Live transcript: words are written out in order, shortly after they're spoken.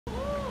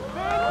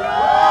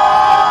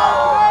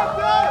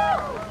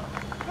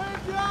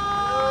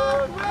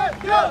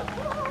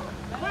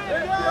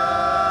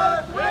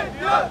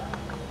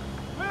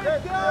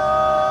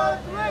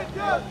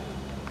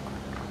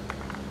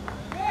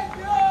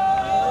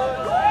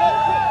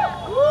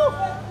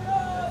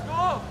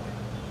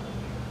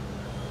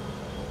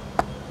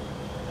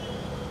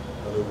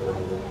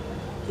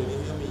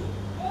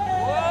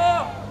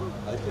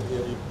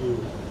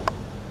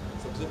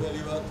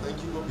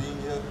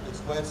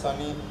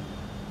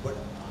But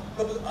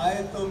I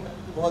am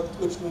बहुत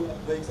खुश हूँ,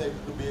 very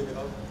excited to be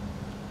here.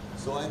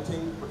 So I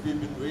think what we've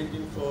been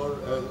waiting for,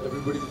 and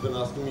everybody's been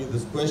asking me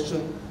this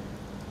question.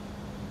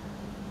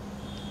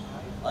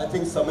 I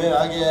think समय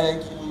आ गया है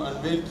कि हम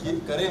unveil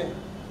करें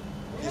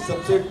कि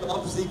सबसे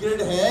top secret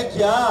है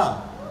क्या?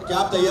 क्या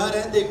आप तैयार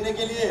हैं देखने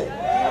के लिए?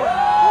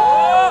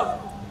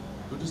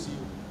 Good to see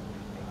you.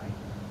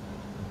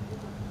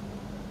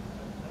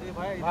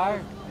 भाई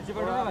नीचे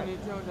बैठो ना,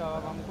 नीचे हो जाओ,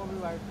 हमको भी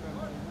वाइट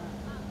करना है ना।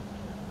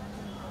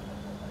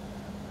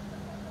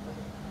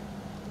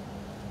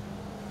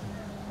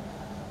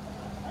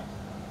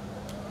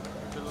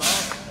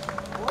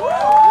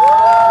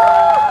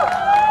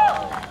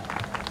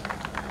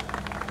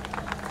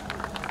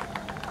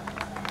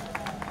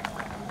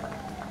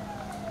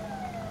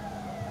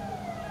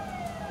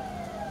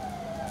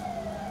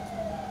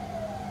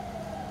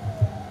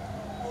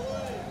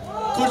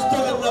 कुछ तो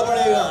करना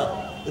पड़ेगा,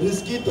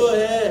 रिस्की तो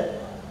है,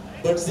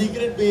 but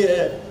secret भी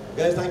है.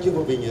 Guys, thank you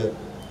for being here.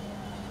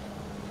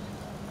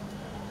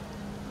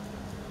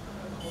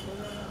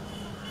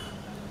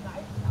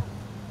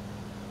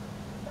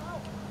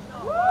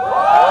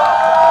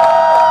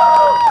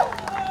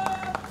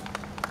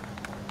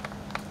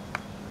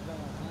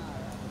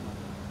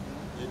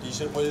 ये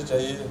टी-शर्ट मुझे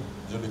चाहिए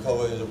जो लिखा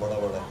हुआ है, जो बड़ा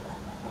बड़ा.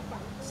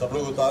 सब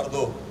लोग उतार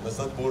दो, मैं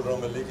सच बोल रहा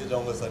हूँ, मैं लेके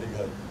जाऊंगा सारी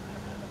घर.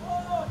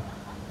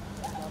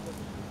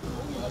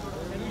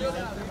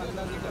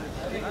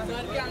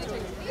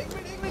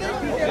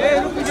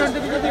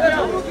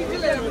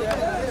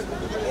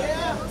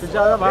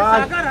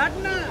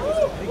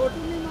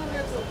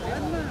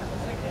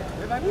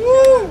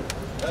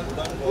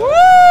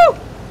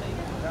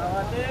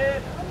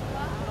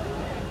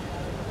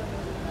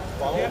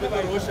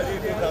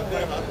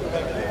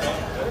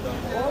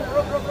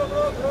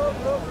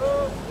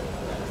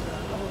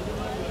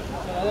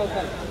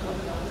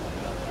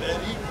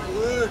 Very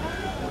good.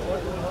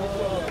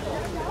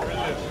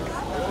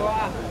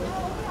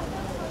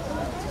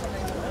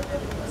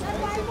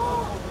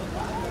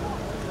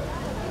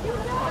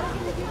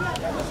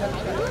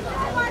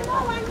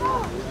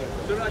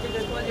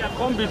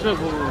 कौन बीच में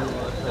घूम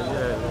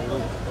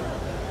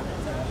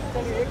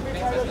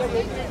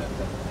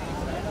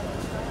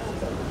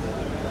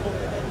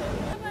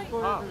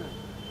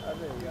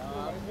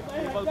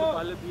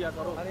पहले दिया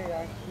करो. अरे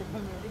यार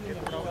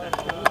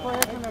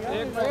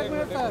एक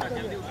मिनट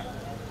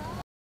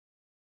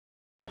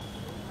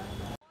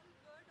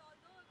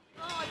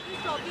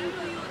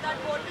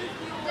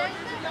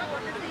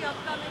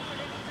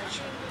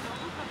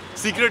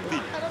Secret थी.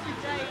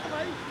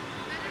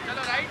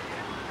 चलो राइट,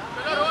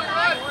 चलो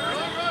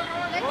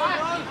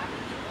रोल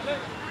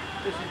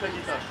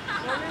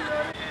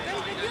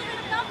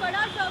इतना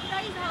बड़ा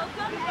सरप्राइज, हाउ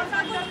कम ऐसा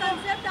कुछ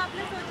कंसेप्ट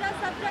आपने सोचा?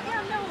 सब जगह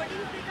हमने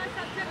होर्डिंग्स देखा,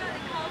 सब जगह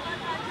लिखा होगा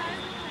था, चाहे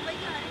वो मुंबई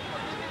के हर एक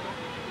कोने में हो.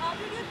 How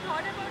did you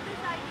thought about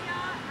this idea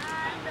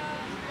and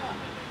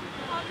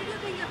how did you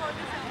think about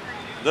this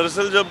surprise?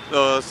 दरअसल जब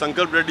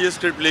संकल्प रेड्डी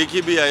स्क्रिप्ट लेके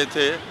भी आए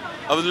थे,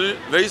 I was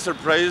very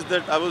surprised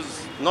that I was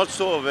not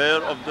so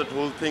aware of that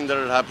whole thing that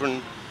had happened.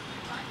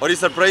 और ये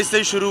surprise से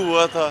ही शुरू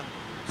हुआ था.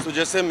 So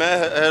जैसे मैं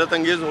हैरत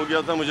अंगेज हो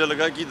गया था, मुझे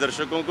लगा कि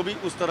दर्शकों को भी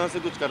उस तरह से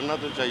कुछ करना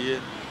तो चाहिए.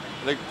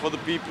 Like for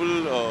the people,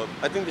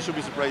 I think they should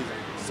be surprised.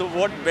 So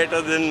what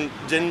better than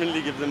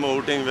genuinely give them a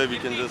voting where we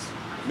can just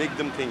make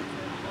them think.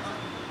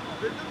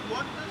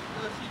 What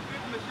the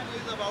secret mission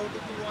is about,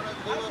 if you want to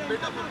give a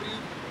bit of a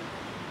brief.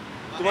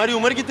 तुम्हारी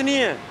उम्र कितनी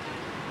है?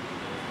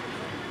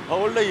 How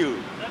old are you?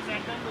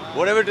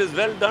 Whatever it is,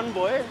 well done,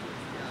 boy.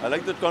 I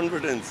like that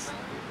confidence.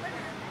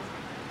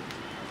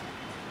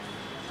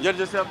 यार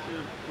जैसे आप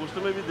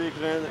poster में भी देख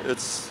रहे हैं,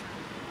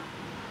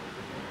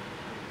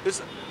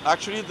 it's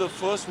actually the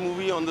first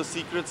movie on the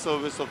Secret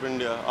Service of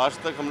India. आज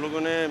तक हम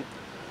लोगों ने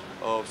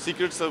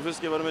Secret Service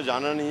के बारे में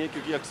जाना नहीं है,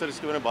 क्योंकि अक्सर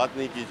इसके बारे में बात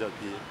नहीं की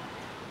जाती है.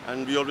 And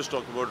we always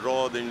talk about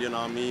RAW, the Indian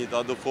Army, the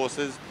other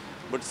forces,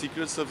 but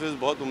Secret Service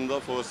बहुत उम्दा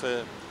force है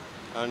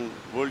and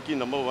world की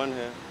number 1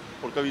 है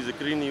और कभी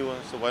जिक्र ही नहीं हुआ.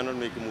 So why not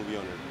make a movie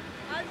on it?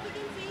 As we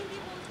can see in the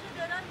poster,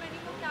 there are many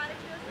more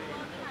characters who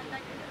have been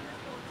highlighted in this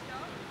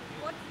poster.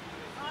 What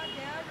are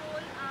their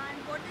role and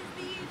what is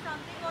the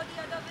something or the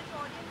other which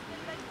audience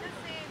will like just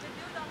say,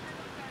 Vidyut आपने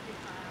तो क्या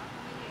दिखाया,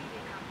 हमें यही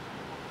देखना.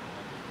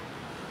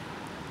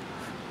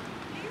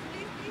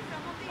 Please,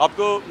 some of the.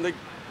 आपको like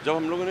जब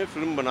हम लोगों ने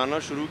फिल्म बनाना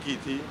शुरू की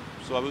थी,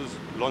 so I was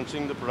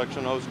launching the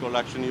production house called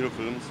Action Hero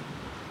Films.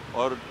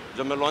 और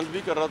जब मैं लॉन्च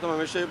भी कर रहा था, मैं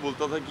हमेशा ये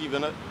बोलता था कि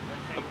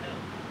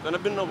when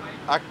I've been an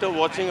actor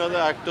watching other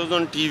actors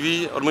on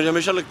TV, और मुझे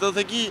हमेशा लगता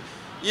था कि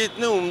ये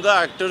इतने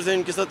उम्दा एक्टर्स हैं,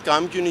 इनके साथ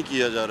काम क्यों नहीं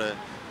किया जा रहा है.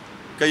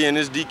 कई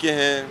NSD के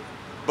हैं,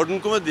 बट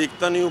उनको मैं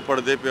देखता नहीं हूँ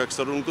पर्दे पे.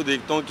 अक्सर उनको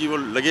देखता हूँ कि वो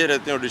लगे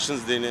रहते हैं ऑडिशंस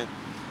देने.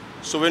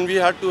 So when we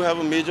had to have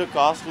a major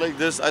cast like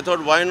this, I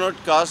thought why not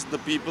cast the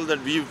people that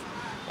we've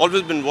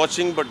always been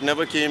watching but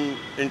never came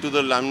into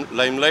the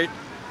limelight.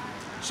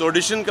 So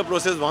audition का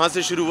process वहाँ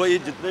से शुरू हुआ. ये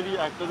जितने भी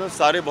actors हैं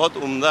सारे बहुत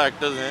उम्दा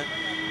actors हैं.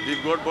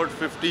 We've got about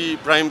 50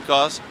 prime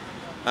cast,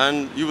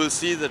 and you will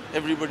see that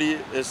everybody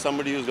is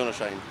somebody who's going to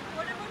shine.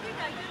 What about the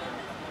title of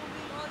this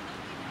movie?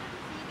 Although we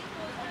didn't see the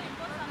poster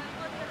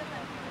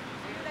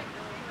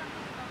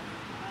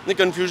नहीं,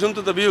 confusion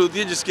तो तभी होती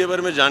है जिसके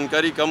बारे में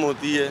जानकारी कम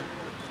होती है।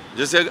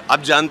 जैसे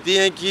आप जानती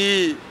हैं कि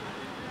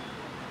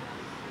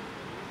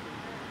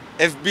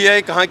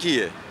FBI कहाँ की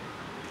है?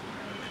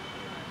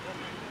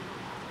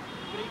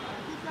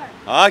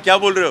 हाँ, क्या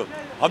बोल रहे हो?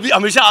 अभी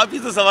हमेशा आप ही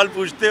तो सवाल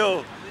पूछते हो।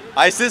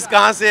 आईसिस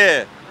कहाँ से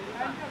है?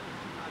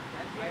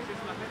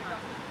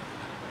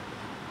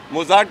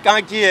 मोज़ार्ट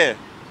कहाँ की है?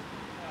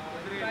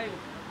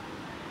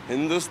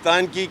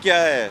 हिंदुस्तान की क्या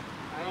है?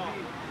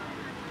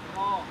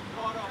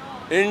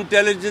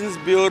 Intelligence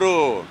bureau.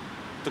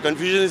 तो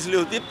कंफ्यूजन इसलिए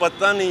होती है,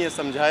 पता नहीं है,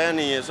 समझाया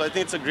नहीं है। सो I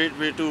think it's a great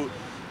way to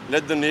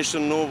let the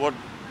nation know what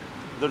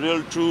the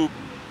real true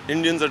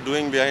Indians are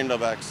doing behind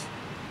our backs.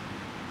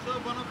 So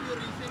one of your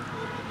recent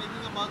posts is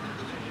making a buzz in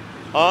the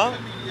हाँ?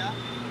 social media.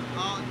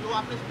 जो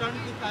आपने stunt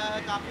दिखाया है,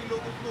 काफी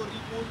लोग उसको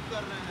repost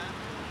कर रहे हैं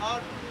और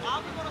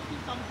आप want to see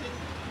something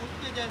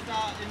उसके जैसा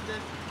in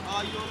this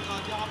जहाँ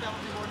पे आप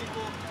अपनी बॉडी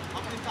को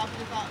अपने हिसाब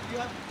के साथ you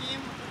have team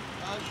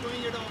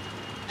showing it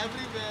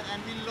everywhere and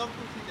we love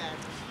to see that.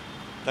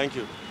 Thank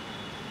you.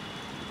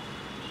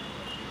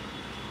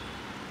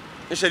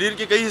 शरीर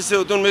के कई हिस्से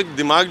होते हैं, उनमें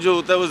दिमाग जो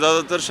होता है वो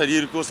ज़्यादातर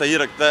शरीर को सही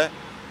रखता है,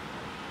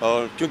 और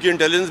क्योंकि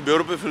इंटेलिजेंस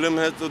ब्यूरो पे फिल्म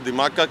है तो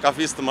दिमाग का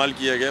काफ़ी इस्तेमाल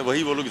किया गया है,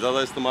 वही वो लोग ज़्यादा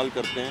इस्तेमाल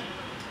करते हैं।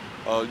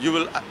 You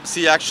will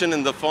see action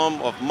in the form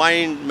of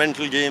mind,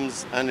 mental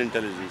games and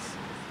intelligence.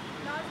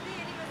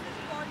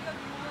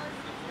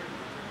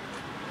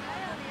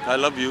 I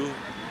love you.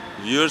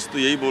 Viewers तो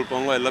यही बोल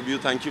पाऊँगा, I love you,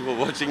 thank you for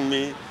watching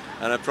me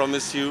and I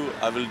promise you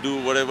I will do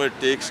whatever it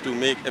takes to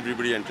make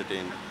everybody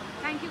entertained.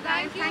 Thank you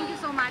guys. Thank you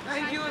so much.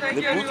 Thank you.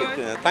 पूछ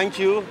सकते हैं।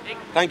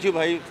 Thank you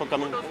भाई for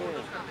coming.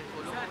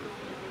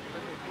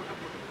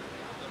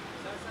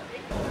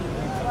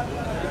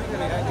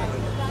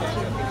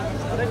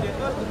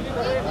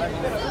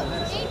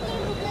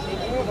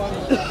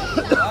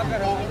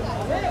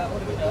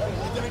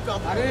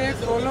 अरे एक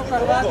solo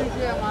करवा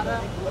दीजिए हमारा।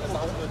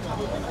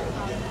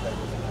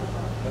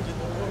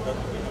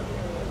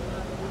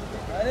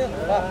 अरे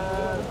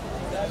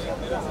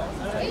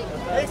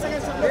एक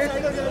सेकंड साइड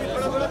हो जाइए,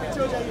 थोड़ा पीछे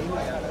हो जाइए,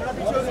 थोड़ा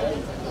पीछे हो जाइए, थोड़ा पीछे हो जाइए।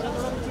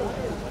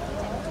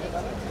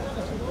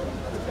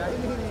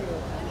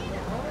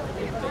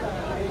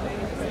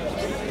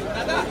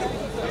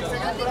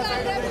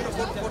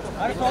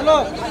 अरे सोलो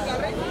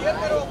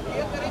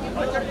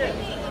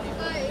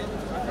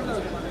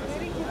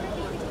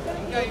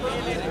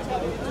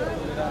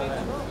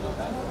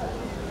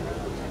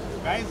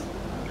गाइस,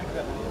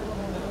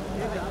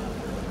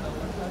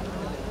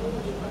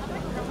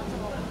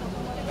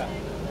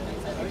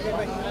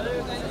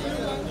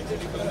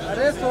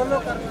 अरे सोलो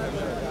करना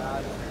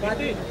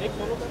है, एक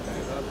सोलो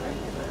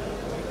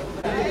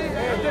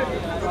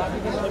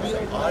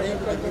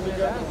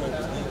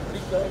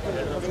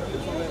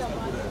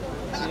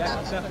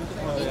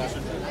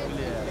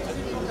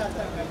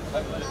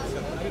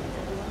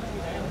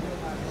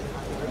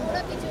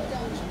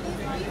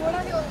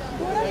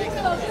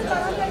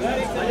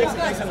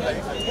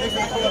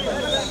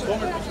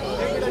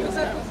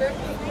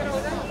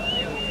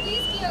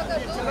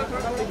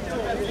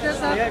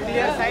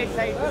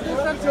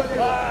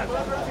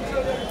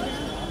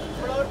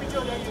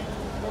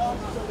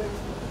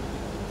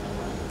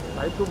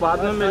भाई तू बाद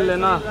में मिल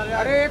लेना।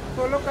 अरे एक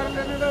सोलो कर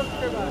लेने दो,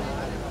 उसके बाद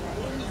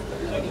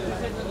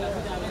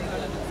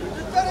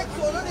एक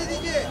सोलो दे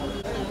दीजिए।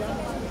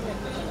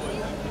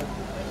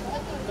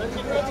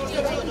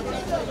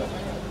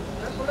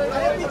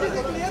 पीछे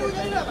से क्लियर हो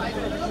जाए ना भाई,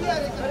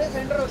 अरे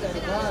सेंटर हो जाए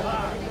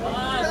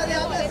सर,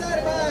 यहाँ पे सर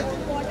बस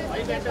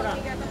भाई सेंटर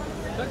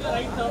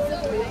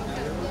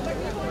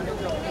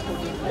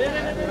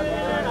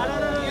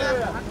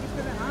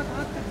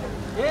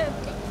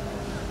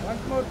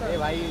ए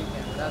भाई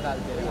कैमरा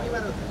डालते रहे।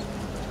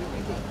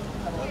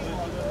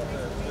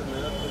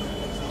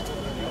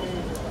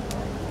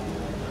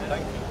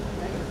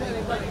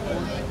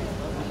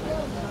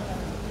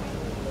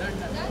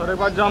 सर एक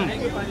बार जम।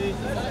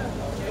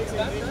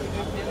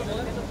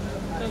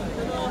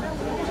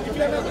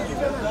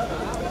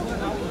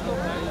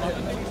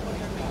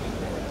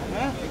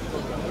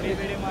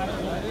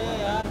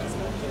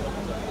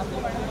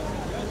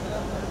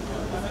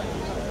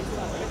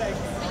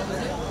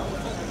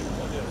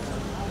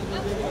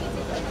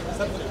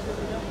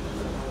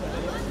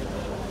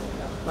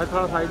 भाई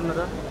थोड़ा साइड में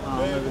रह।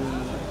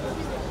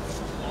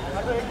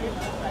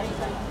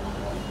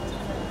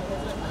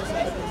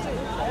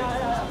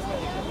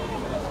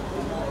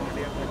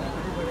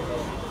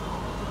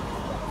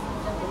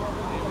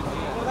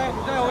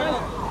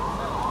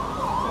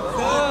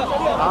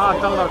 हाँ हाँ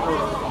चल रहा चल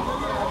रहा।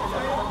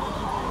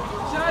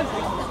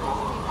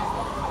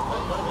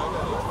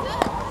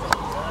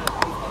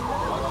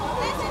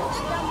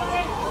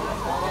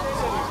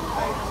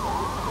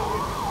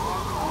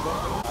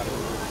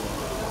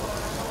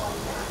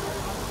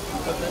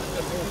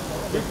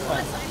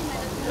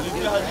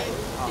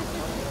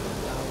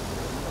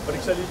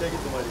 परीक्षा ली जाएगी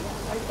तुम्हारी,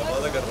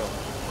 वादा कर रहा हूँ।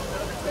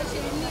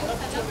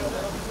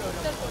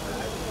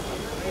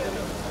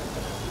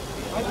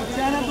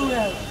 पीछे आना तू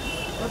यार,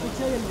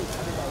 पीछे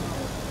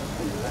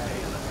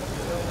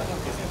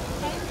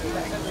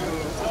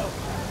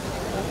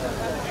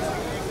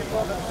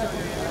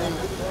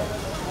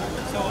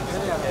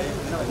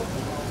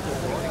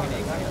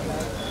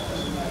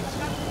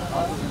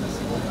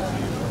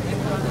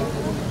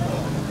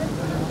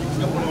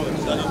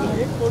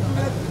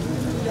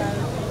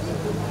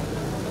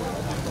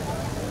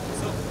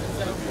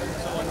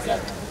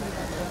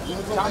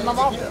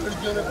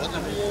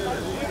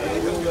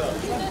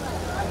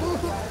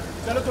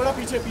चलो थोड़ा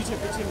पीछे पीछे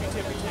पीछे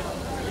पीछे पीछे,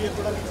 ये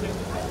थोड़ा पीछे।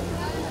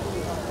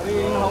 अरे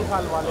इन हाउ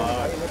खाल वाले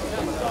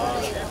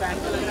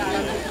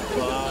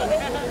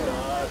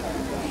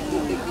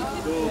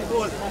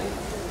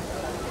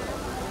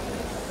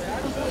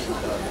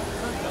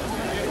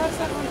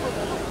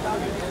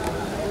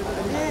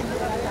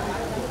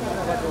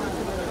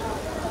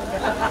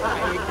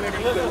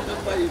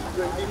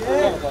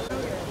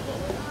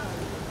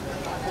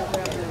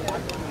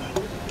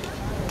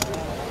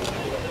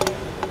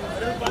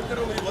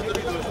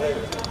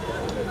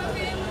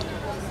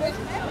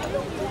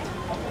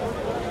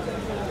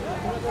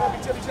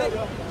पीछे पीछे हो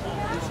जाओ।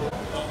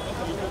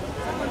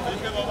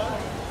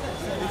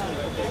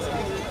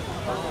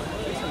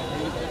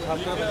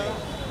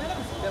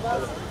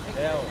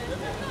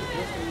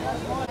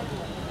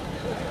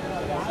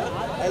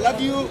 I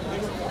love you.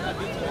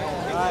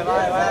 Bye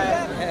bye bye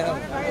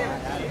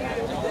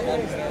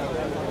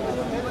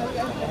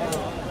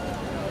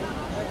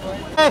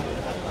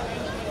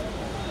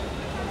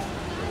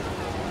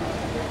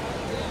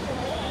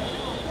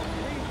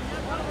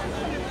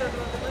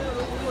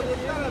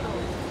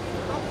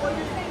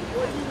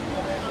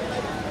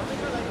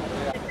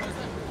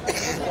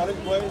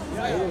College boys.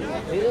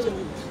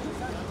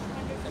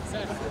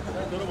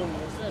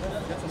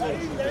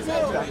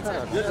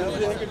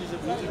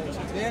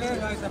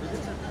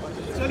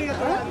 चलिए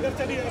थोड़ा अंदर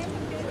चलिए।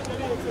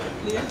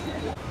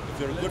 If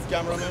you're a good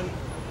cameraman,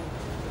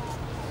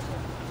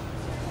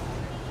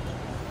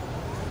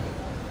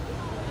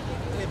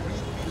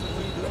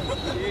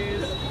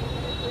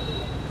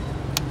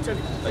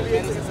 चलिए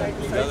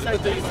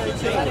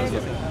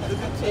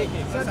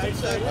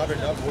साइड हाँ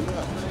बेटा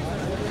बोलूँगा।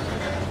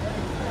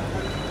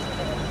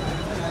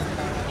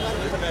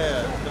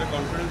 तेरा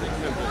कॉन्फिडेंस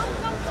देखिए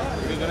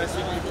लेकिन ऐसे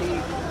पीपल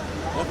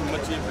बहुत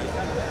हिम्मत चाहिए भाई,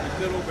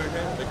 इतने लोग बैठे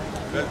हैं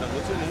वेल डन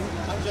मुझसे नहीं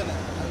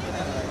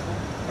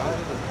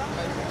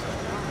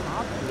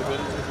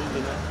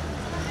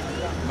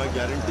मैं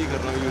गारंटी कर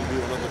रहा हूँ you'll be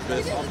one of the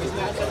best.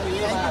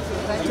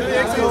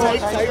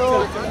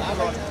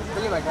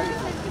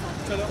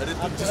 अरे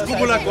तुम जिसको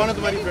बोला कौन है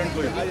तुम्हारी फ्रेंड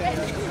कोई?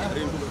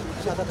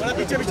 थोड़ा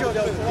पीछे पीछे हो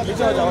जाओ।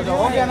 पीछे हो जाओ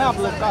हो गया ना आप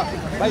लोग का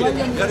भाई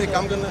यार एक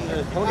काम करना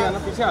हो गया ना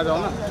पीछे आ जाओ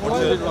ना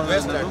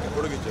बेस्ट है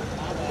थोड़ा पीछे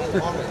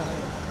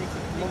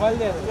मोबाइल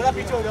दे थोड़ा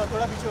पीछे हो जाओ,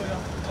 थोड़ा पीछे हो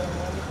जाओ।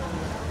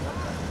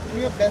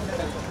 ये बेस्ट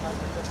है।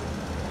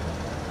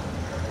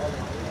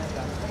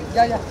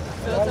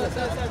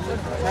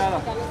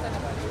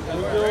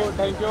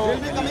 Thank you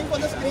Will be coming for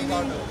the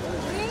screening.